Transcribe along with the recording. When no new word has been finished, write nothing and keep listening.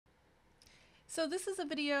So this is a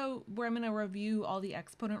video where I'm going to review all the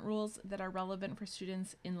exponent rules that are relevant for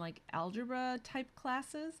students in like algebra type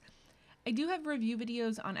classes. I do have review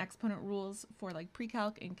videos on exponent rules for like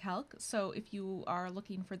pre-calc and calc. So if you are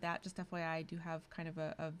looking for that, just FYI, I do have kind of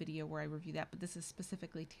a video where I review that, but this is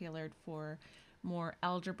specifically tailored for more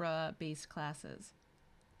algebra based classes.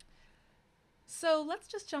 So let's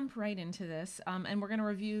just jump right into this, and we're going to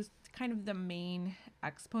review kind of the main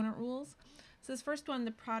exponent rules. So this first one,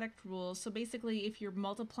 the product rule. So basically, if you're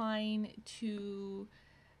multiplying two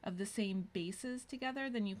of the same bases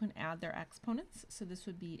together, then you can add their exponents. So this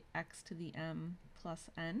would be x to the m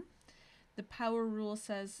plus n. The power rule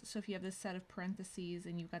says, so if you have this set of parentheses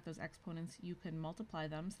and you've got those exponents, you can multiply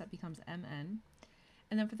them, so that becomes mn.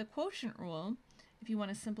 And then for the quotient rule, if you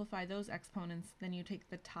want to simplify those exponents, then you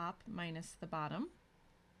take the top minus the bottom.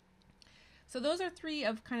 So those are three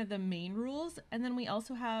of kind of the main rules. And then we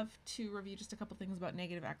also have to review just a couple things about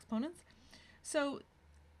negative exponents. So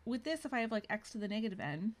with this, if I have like x to the negative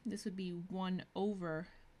n, this would be 1 over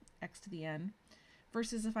x to the n,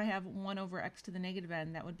 versus if I have 1 over x to the negative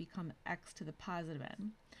n, that would become x to the positive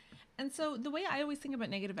n. And so the way I always think about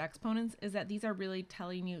negative exponents is that these are really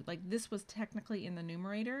telling you, like, this was technically in the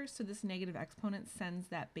numerator, so this negative exponent sends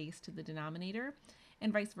that base to the denominator,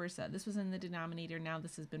 and vice versa. This was in the denominator, now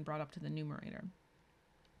this has been brought up to the numerator.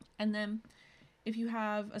 And then if you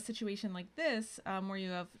have a situation like this, where you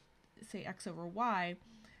have, say, x over y,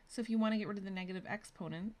 so if you want to get rid of the negative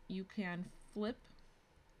exponent, you can flip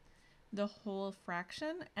the whole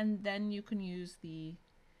fraction, and then you can use the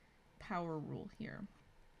power rule here,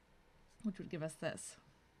 which would give us this.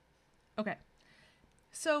 Okay,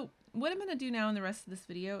 so what I'm going to do now in the rest of this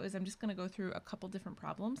video is I'm just going to go through a couple different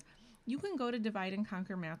problems. You can go to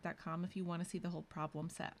divideandconquermath.com if you want to see the whole problem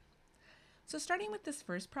set. So starting with this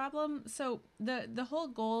first problem, so the whole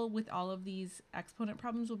goal with all of these exponent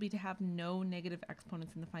problems will be to have no negative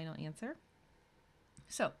exponents in the final answer.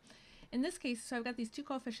 So in this case, so I've got these two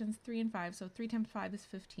coefficients, 3 and 5, so 3 times 5 is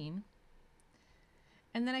 15.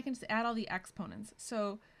 And then I can just add all the exponents.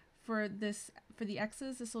 So for the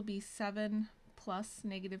x's, this will be 7 plus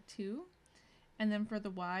negative 2. And then for the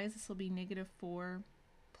y's, this will be negative 4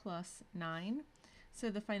 plus 9. So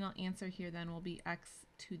the final answer here then will be x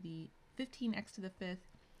to the 15x to the 5th,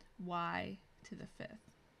 y to the 5th.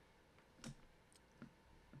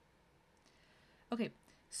 Okay,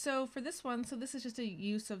 so for this one, so this is just a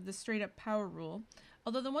use of the straight up power rule.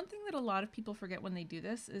 Although the one thing that a lot of people forget when they do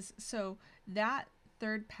this is, so that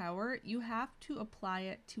third power, you have to apply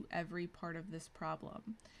it to every part of this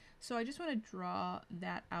problem. So I just want to draw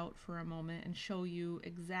that out for a moment and show you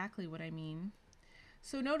exactly what I mean.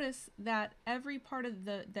 So notice that every part of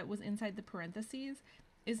that was inside the parentheses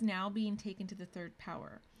is now being taken to the third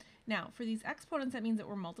power. Now for these exponents, that means that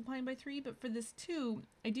we're multiplying by 3, but for this 2,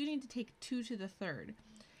 I do need to take 2 to the third.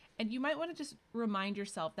 And you might want to just remind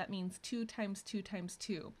yourself that means 2 times 2 times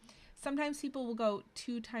 2. Sometimes people will go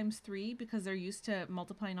 2 times 3 because they're used to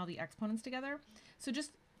multiplying all the exponents together. So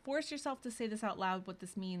just force yourself to say this out loud, what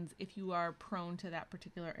this means, if you are prone to that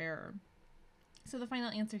particular error. So the final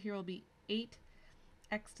answer here will be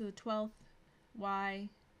 8x to the 12th, y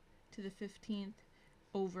to the 15th,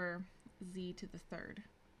 over z to the 3rd.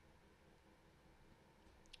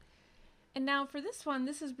 And now for this one,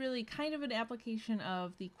 this is really kind of an application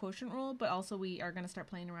of the quotient rule, but also we are going to start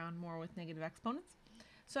playing around more with negative exponents.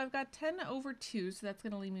 So I've got 10 over 2, so that's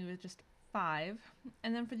going to leave me with just 5.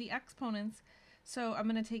 And then for the exponents, so I'm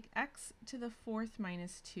going to take x to the 4th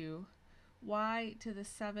minus 2, y to the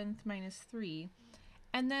 7th minus 3,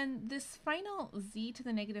 and then this final z to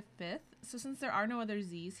the negative 5th, so since there are no other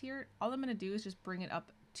z's here, all I'm going to do is just bring it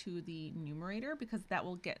up to the numerator because that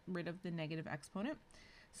will get rid of the negative exponent.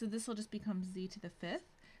 So this will just become z to the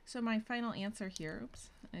 5th. So my final answer here,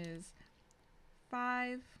 is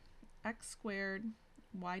 5x squared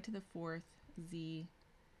y to the 4th, z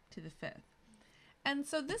to the 5th. And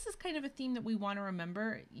so this is kind of a theme that we want to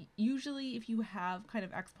remember. Usually if you have kind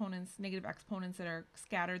of exponents, negative exponents that are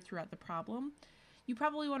scattered throughout the problem, you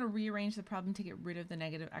probably want to rearrange the problem to get rid of the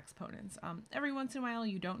negative exponents. Every once in a while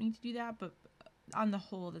you don't need to do that, but on the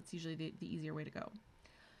whole that's usually the easier way to go.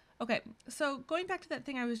 Okay, so going back to that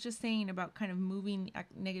thing I was just saying about kind of moving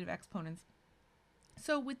negative exponents.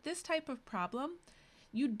 So with this type of problem,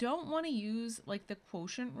 you don't want to use like the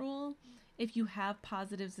quotient rule if you have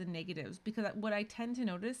positives and negatives, because what I tend to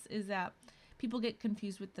notice is that people get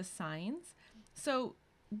confused with the signs. So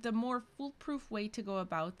the more foolproof way to go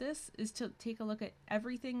about this is to take a look at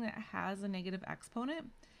everything that has a negative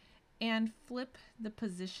exponent and flip the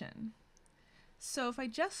position. So if I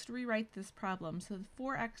just rewrite this problem, so the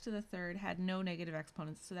 4x to the 3rd had no negative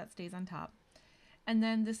exponents, so that stays on top. And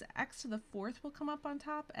then this x to the fourth will come up on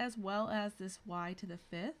top, as well as this y to the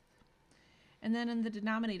fifth. And then in the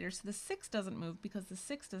denominator, so the 6 doesn't move because the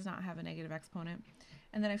 6 does not have a negative exponent.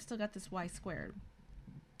 And then I've still got this y squared.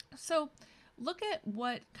 So look at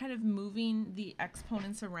what kind of moving the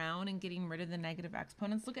exponents around and getting rid of the negative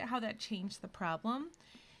exponents. Look at how that changed the problem.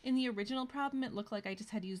 In the original problem, it looked like I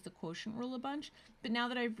just had used the quotient rule a bunch. But now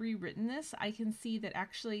that I've rewritten this, I can see that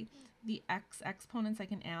actually the x exponents I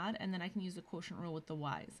can add, and then I can use the quotient rule with the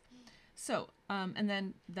y's. So, and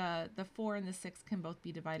then the 4 and the 6 can both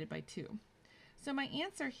be divided by 2. So my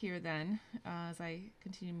answer here then, as I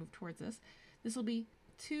continue to move towards this, this will be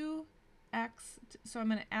 2x, so I'm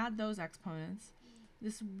going to add those exponents.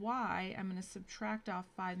 This y, I'm going to subtract off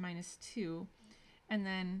 5 minus 2, and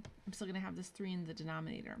then I'm still going to have this 3 in the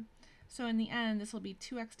denominator. So in the end, this will be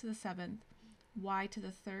 2x to the 7th, y to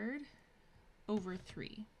the 3rd, over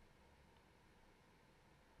 3.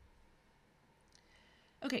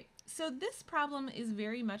 Okay, so this problem is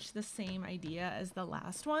very much the same idea as the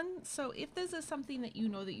last one. So if this is something that you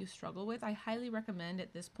know that you struggle with, I highly recommend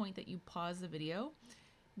at this point that you pause the video,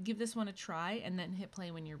 give this one a try, and then hit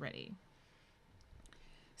play when you're ready.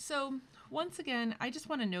 So once again, I just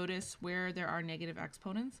want to notice where there are negative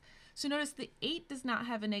exponents. So notice the 8 does not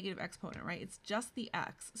have a negative exponent, right? It's just the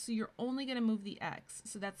x. So you're only going to move the x.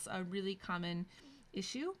 So that's a really common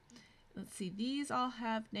issue. Let's see, these all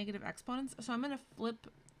have negative exponents. So I'm going to flip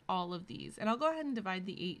all of these. And I'll go ahead and divide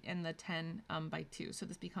the 8 and the 10 by 2. So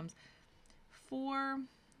this becomes 4,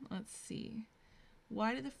 let's see,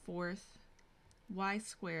 y to the 4th, y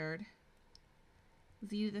squared,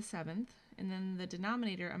 z to the 7th. And then the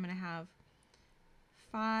denominator, I'm going to have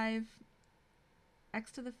 5,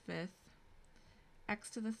 x to the 5th, x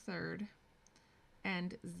to the 3rd,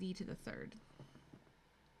 and z to the 3rd.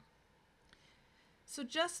 So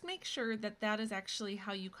just make sure that that is actually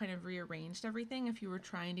how you kind of rearranged everything if you were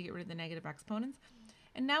trying to get rid of the negative exponents.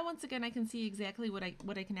 And now once again I can see exactly what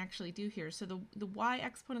I can actually do here. So the y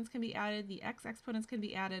exponents can be added, the x exponents can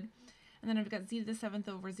be added, and then I've got z to the 7th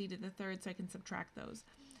over z to the 3rd, so I can subtract those.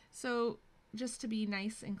 So just to be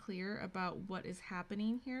nice and clear about what is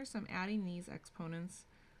happening here, so I'm adding these exponents.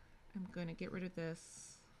 I'm going to get rid of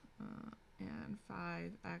this and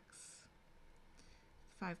 5x,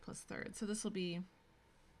 5 plus 3rd. So this will be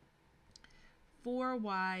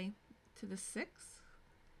 4y to the 6th,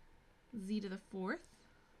 z to the 4th,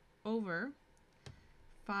 over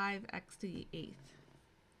 5x to the 8th.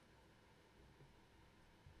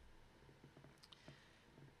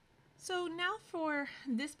 So now for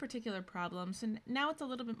this particular problem, so now it's a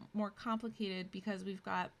little bit more complicated because we've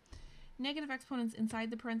got negative exponents inside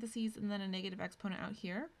the parentheses and then a negative exponent out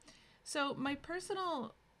here. So my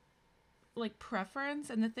personal preference,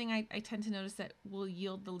 and the thing I tend to notice that will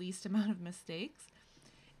yield the least amount of mistakes,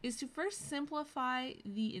 is to first simplify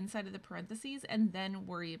the inside of the parentheses and then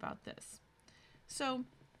worry about this. So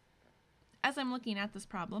as I'm looking at this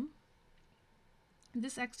problem,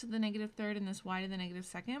 this x to the negative 3rd and this y to the negative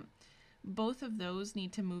 2nd, both of those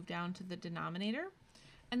need to move down to the denominator,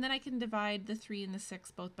 and then I can divide the 3 and the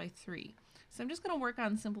 6 both by 3. So I'm just going to work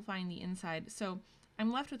on simplifying the inside. So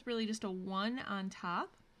I'm left with really just a 1 on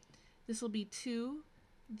top. This will be 2.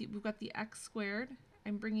 We've got the x squared.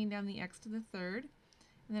 I'm bringing down the x to the 3rd.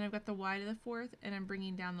 And then I've got the y to the 4th, and I'm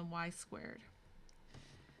bringing down the y squared.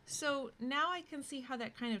 So now I can see how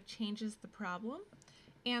that kind of changes the problem.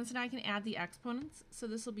 And so now I can add the exponents. So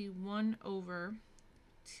this will be 1 over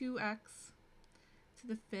 2x to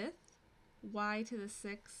the 5th, y to the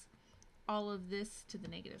 6th, all of this to the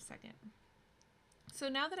negative 2nd. So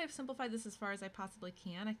now that I've simplified this as far as I possibly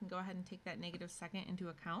can, I can go ahead and take that negative 2nd into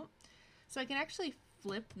account. So I can actually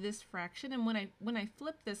flip this fraction, and when I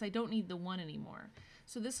flip this, I don't need the 1 anymore.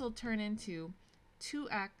 So this will turn into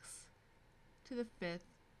 2x to the 5th,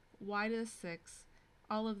 y to the 6th,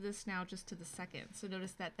 all of this now just to the 2nd. So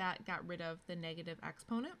notice that that got rid of the negative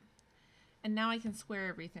exponent. And now I can square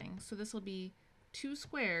everything. So this will be 2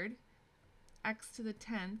 squared, x to the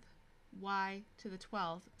 10th, y to the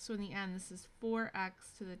 12th. So in the end, this is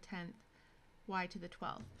 4x to the 10th, y to the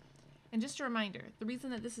 12th. And just a reminder, the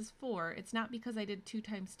reason that this is 4, it's not because I did 2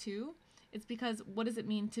 times 2. It's because what does it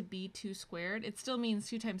mean to be 2 squared? It still means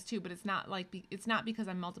 2 times 2, but it's not because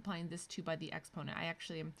I'm multiplying this 2 by the exponent. I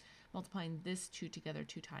actually am multiplying this 2 together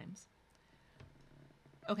 2 times.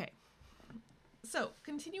 Okay. So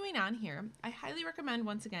continuing on here, I highly recommend,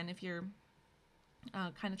 once again, if you're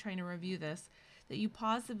kind of trying to review this, that you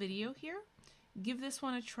pause the video here, give this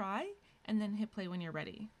one a try, and then hit play when you're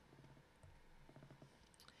ready.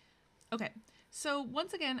 Okay, so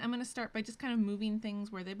once again, I'm going to start by just kind of moving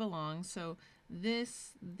things where they belong. So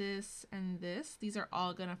this, and this, these are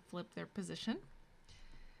all going to flip their position.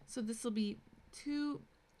 So this will be 2x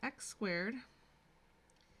squared. I'm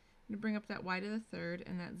going to bring up that y to the third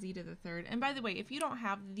and that z to the third. And by the way, if you don't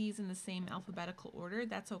have these in the same alphabetical order,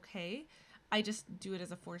 that's okay. I just do it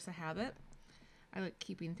as a force of habit. I like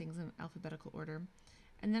keeping things in alphabetical order.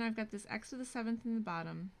 And then I've got this x to the 7th in the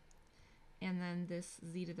bottom, and then this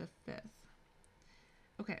z to the 5th.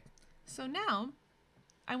 Okay, so now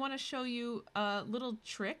I want to show you a little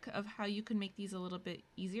trick of how you can make these a little bit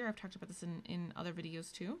easier. I've talked about this in other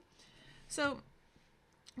videos too. So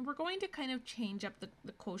we're going to kind of change up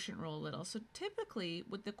the quotient rule a little. So typically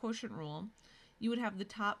with the quotient rule, you would have the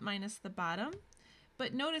top minus the bottom.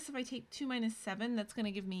 But notice if I take 2 minus 7, that's going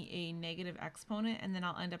to give me a negative exponent, and then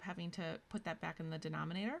I'll end up having to put that back in the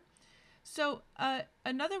denominator. So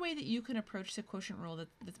another way that you can approach the quotient rule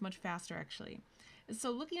that's much faster actually is so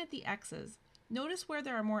looking at the x's, notice where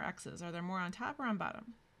there are more x's. Are there more on top or on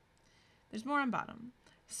bottom? There's more on bottom.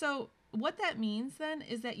 So what that means then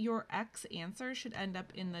is that your x answer should end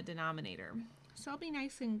up in the denominator. So I'll be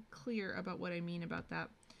nice and clear about what I mean about that.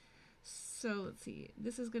 So let's see,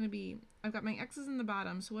 this is going to be, I've got my x's in the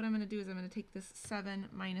bottom, so what I'm going to do is I'm going to take this 7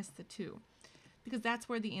 minus the 2, because that's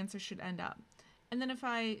where the answer should end up. And then if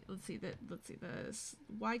I, let's see, the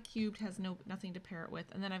y cubed has nothing to pair it with,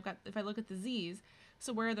 and then I've got, if I look at the z's,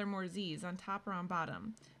 so where are there more z's, on top or on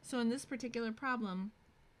bottom? So in this particular problem,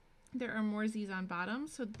 there are more z's on bottom,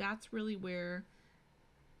 so that's really where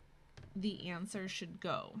the answer should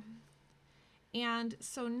go. And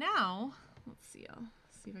so now, let's see, I'll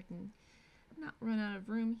see if I can not run out of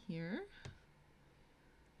room here.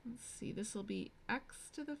 Let's see, this will be x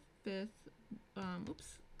to the 5th,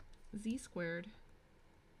 z squared,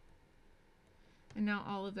 and now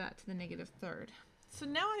all of that to the negative third. So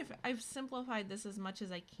now I've simplified this as much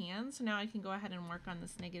as I can, so now I can go ahead and work on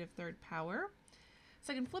this negative third power.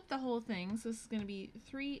 So I can flip the whole thing, so this is going to be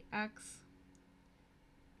 3x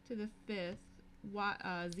to the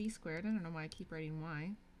 5th z squared, I don't know why I keep writing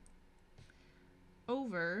y,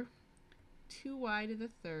 over 2y to the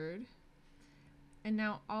third, and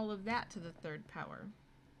now all of that to the third power.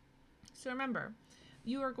 So remember,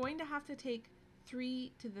 you are going to have to take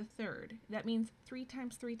 3 to the third. That means 3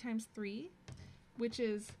 times 3 times 3, which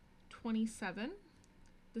is 27.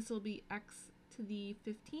 This will be x to the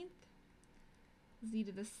 15th, z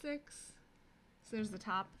to the 6th, so there's the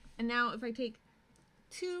top. And now if I take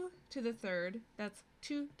 2 to the third, that's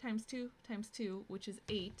 2 times 2 times 2, which is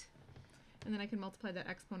 8. And then I can multiply that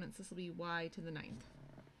exponent, so this will be y to the 9th.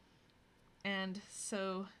 And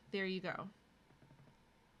so there you go.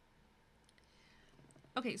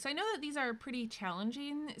 Okay, so I know that these are pretty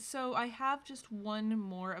challenging, so I have just one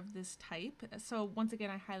more of this type. So once again,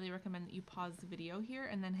 I highly recommend that you pause the video here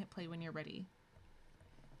and then hit play when you're ready.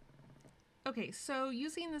 Okay, so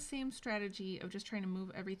using the same strategy of just trying to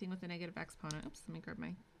move everything with a negative exponent. Oops, let me grab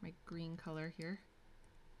my green color here.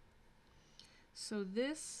 So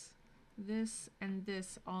this, and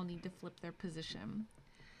this all need to flip their position.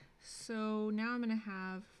 So now I'm going to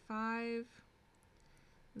have 5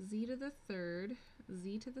 z to the third,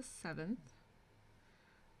 z to the 7th,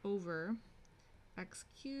 over x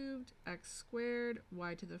cubed, x squared,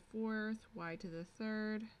 y to the 4th, y to the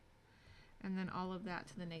 3rd, and then all of that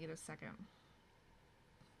to the negative 2nd.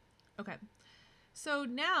 Okay, so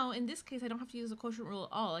now in this case I don't have to use the quotient rule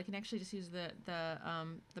at all. I can actually just use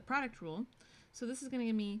the product rule. So this is going to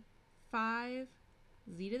give me 5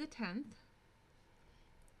 z to the 10th,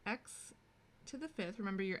 x to the 5th,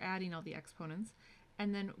 remember you're adding all the exponents,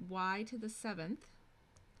 and then y to the 7th,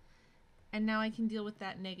 and now I can deal with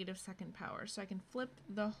that negative 2nd power. So I can flip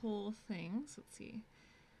the whole thing. So let's see,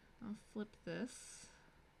 I'll flip this.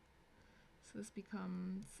 So this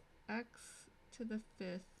becomes x to the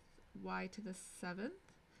 5th, y to the 7th,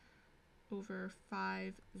 over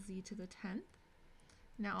 5z to the 10th.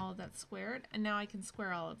 Now all of that's squared, and now I can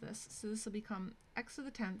square all of this. So this will become x to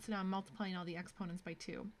the 10th, so now I'm multiplying all the exponents by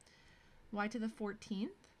 2. Y to the 14th.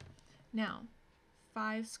 Now,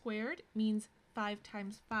 5 squared means 5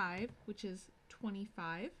 times 5, which is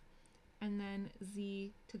 25, and then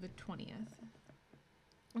z to the 20th.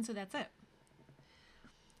 And so that's it.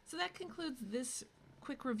 So that concludes this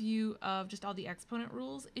quick review of just all the exponent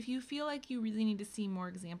rules. If you feel like you really need to see more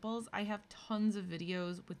examples, I have tons of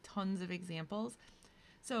videos with tons of examples.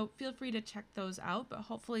 So feel free to check those out, but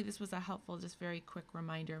hopefully this was a helpful, just very quick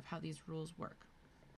reminder of how these rules work.